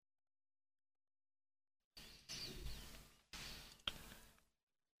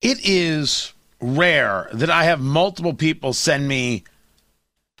It is rare that I have multiple people send me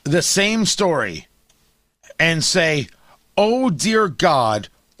the same story and say, oh, dear God,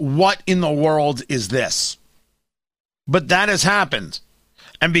 what in the world is this? But that has happened.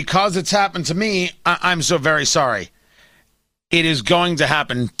 And because it's happened to me, I'm so very sorry. It is going to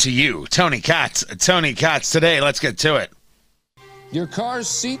happen to you. Tony Katz today. Let's get to it. Your car's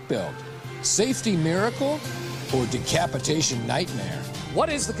seatbelt, safety miracle, or decapitation nightmare? What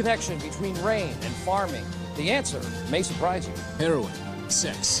is the connection between rain and farming? The answer may surprise you. Heroin,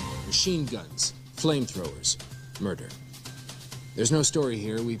 sex, machine guns, flamethrowers, murder. There's no story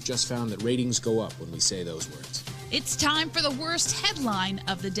here. We've just found that ratings go up when we say those words. It's time for the worst headline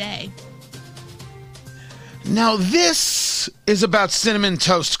of the day. Now this is about Cinnamon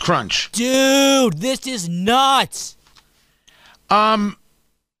Toast Crunch. Dude, this is nuts.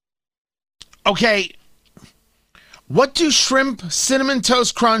 Okay. What do Shrimp, Cinnamon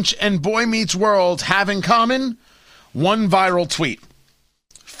Toast Crunch, and Boy Meets World have in common? One viral tweet.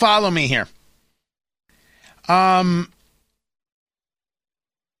 Follow me here.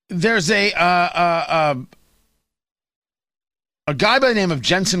 There's a guy by the name of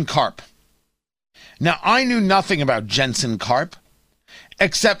Jensen Karp. Now, I knew nothing about Jensen Karp,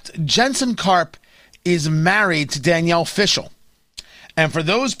 except Jensen Karp is married to Danielle Fishel. And for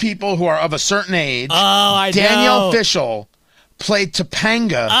those people who are of a certain age, Danielle Fishel played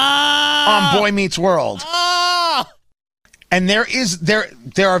Topanga on Boy Meets World. And there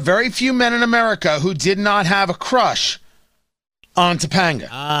are very few men in America who did not have a crush on Topanga.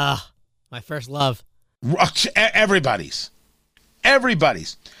 My first love. Everybody's.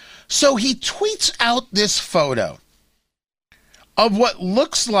 So he tweets out this photo of what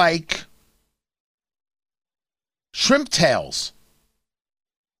looks like shrimp tails.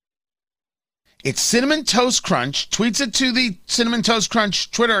 It's Cinnamon Toast Crunch, tweets it to the Cinnamon Toast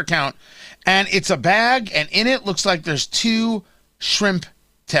Crunch Twitter account, and it's a bag, and in it looks like there's two shrimp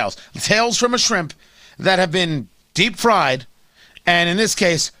tails. Tails from a shrimp that have been deep fried, and in this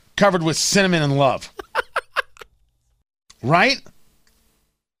case, covered with cinnamon and love. Right?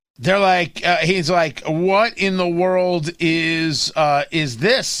 They're like, he's like, what in the world is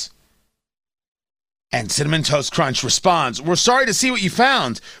this? And Cinnamon Toast Crunch responds, we're sorry to see what you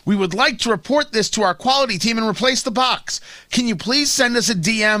found. We would like to report this to our quality team and replace the box. Can you please send us a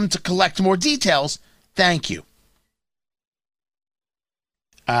DM to collect more details? Thank you.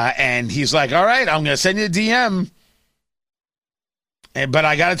 And he's like, all right, I'm going to send you a DM. But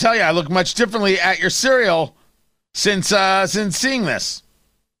I got to tell you, I look much differently at your cereal since seeing this.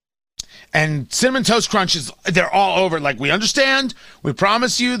 And Cinnamon Toast Crunch they're all over. Like, we understand. We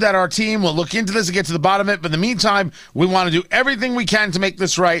promise you that our team will look into this and get to the bottom of it. But in the meantime, we want to do everything we can to make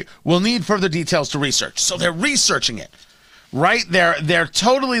this right. We'll need further details to research. So they're researching it, right? They're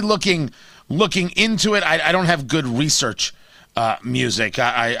totally looking into it. I don't have good research music.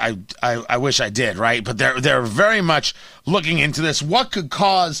 I wish I did, right? But they're very much looking into this. What could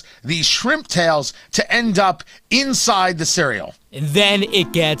cause these shrimp tails to end up inside the cereal? And then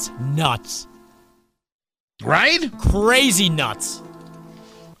it gets nuts. Right? Crazy nuts.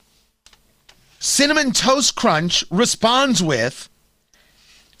 Cinnamon Toast Crunch responds with,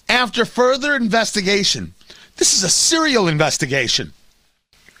 after further investigation, this is a cereal investigation.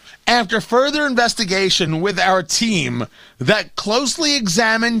 After further investigation with our team that closely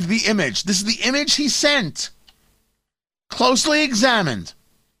examined the image, this is the image he sent, closely examined,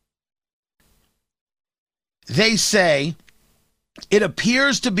 they say it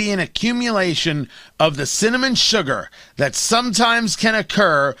appears to be an accumulation of the cinnamon sugar that sometimes can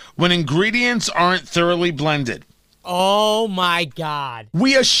occur when ingredients aren't thoroughly blended. Oh my God.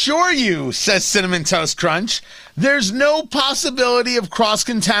 We assure you, says Cinnamon Toast Crunch, there's no possibility of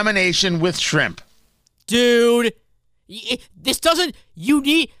cross-contamination with shrimp. Dude, this doesn't,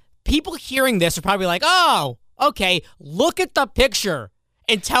 people hearing this are probably like, oh, okay, look at the picture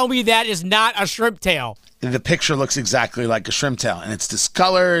and tell me that is not a shrimp tail. The picture looks exactly like a shrimp tail, and it's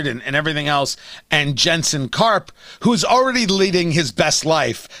discolored and everything else. And Jensen Karp, who's already leading his best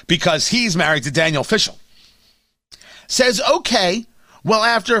life because he's married to Danielle Fishel, says, okay, well,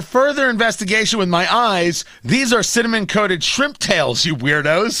 after further investigation with my eyes, these are cinnamon-coated shrimp tails, you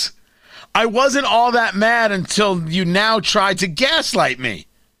weirdos. I wasn't all that mad until you now tried to gaslight me.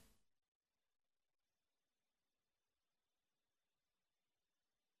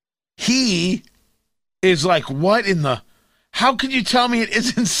 He is like, what in the... How could you tell me it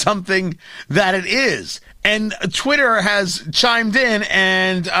isn't something that it is? And Twitter has chimed in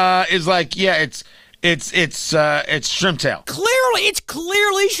and is like, yeah, it's shrimp tail. It's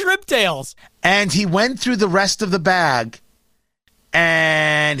clearly shrimp tails. And he went through the rest of the bag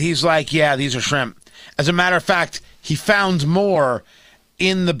And he's like, yeah, these are shrimp. As a matter of fact, he found more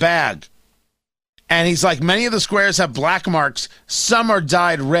in the bag. And he's like, many of the squares have black marks. Some are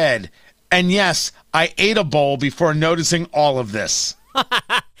dyed red. And yes, I ate a bowl before noticing all of this.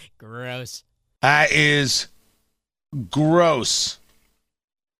 Gross. That is gross.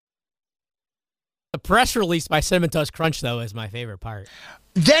 The press release by Cinnamon Toast Crunch, though, is my favorite part.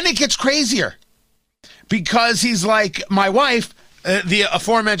 Then it gets crazier. Because he's like, my wife, the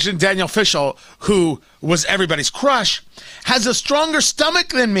aforementioned Danielle Fishel, who was everybody's crush, has a stronger stomach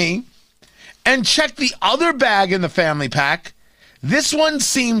than me. And check the other bag in the family pack. This one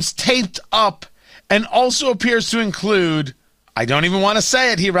seems taped up and also appears to include, I don't even want to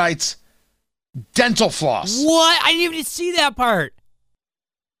say it, he writes, dental floss. What? I didn't even see that part.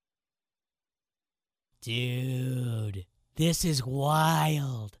 Dude, this is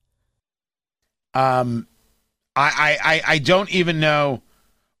wild. I don't even know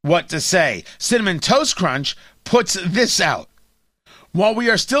what to say. Cinnamon Toast Crunch puts this out. While we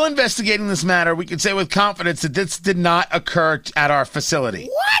are still investigating this matter, we can say with confidence that this did not occur at our facility.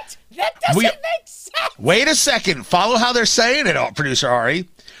 What? That doesn't make sense. Wait a second. Follow how they're saying it, producer Ari.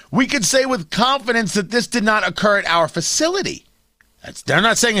 We can say with confidence that this did not occur at our facility. They're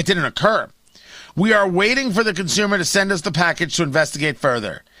not saying it didn't occur. We are waiting for the consumer to send us the package to investigate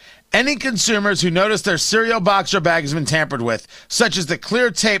further. Any consumers who notice their cereal box or bag has been tampered with, such as the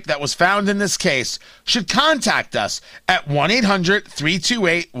clear tape that was found in this case, should contact us at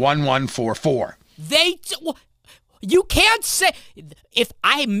 1-800-328-1144. You can't say... If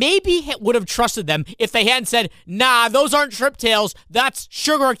I maybe would have trusted them if they hadn't said, nah, those aren't Trip Tails, that's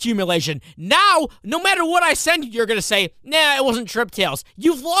sugar accumulation. Now, no matter what I send you, you're going to say, nah, it wasn't Trip Tails.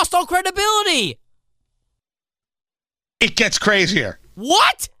 You've lost all credibility. It gets crazier.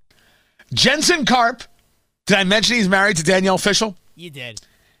 What? Jensen Karp, did I mention he's married to Danielle Fishel? You did.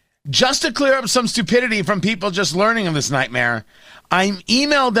 Just to clear up some stupidity from people just learning of this nightmare, I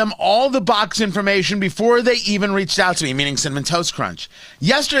emailed them all the box information before they even reached out to me, meaning Cinnamon Toast Crunch.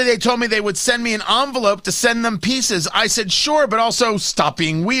 Yesterday, they told me they would send me an envelope to send them pieces. I said, sure, but also stop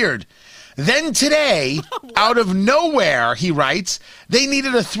being weird. Then today, out of nowhere, he writes, they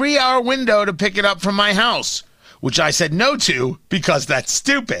needed a 3-hour window to pick it up from my house, which I said no to because that's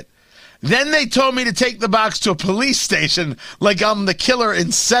stupid. Then they told me to take the box to a police station like I'm the killer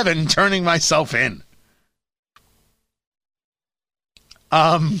in Seven turning myself in.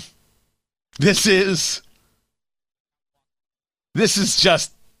 This is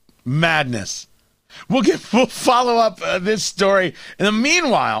just madness. We'll follow up this story. In the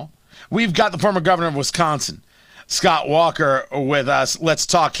meanwhile, we've got the former governor of Wisconsin, Scott Walker, with us. Let's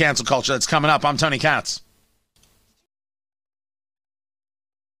talk cancel culture. That's coming up. I'm Tony Katz.